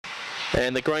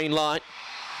And the green light,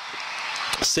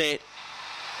 set,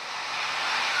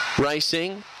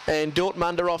 racing. And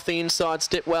Dortmunder off the inside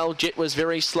step well. Jet was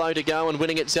very slow to go and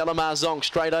winning it. Zalamar Zonk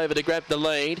straight over to grab the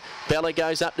lead. Bella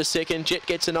goes up to second. Jet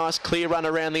gets a nice clear run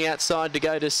around the outside to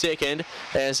go to second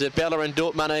as Bella and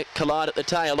Dortmunder collide at the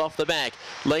tail off the back.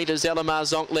 Leader Zalamar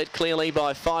Zonk led clearly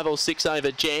by 5 or 6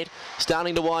 over Jet.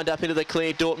 Starting to wind up into the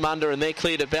clear Dortmunder and they're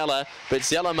clear to Bella, but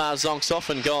Zalamar Zonk's off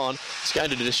and gone. It's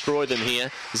going to destroy them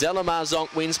here. Zalamar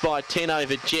Zonk wins by 10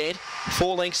 over Jet.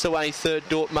 4 lengths away third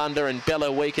Dortmunder and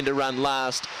Bella weakened to run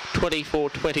last.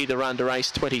 24.20 to run to race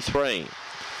 23.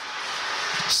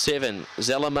 7,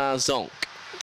 Zalamar Zonk.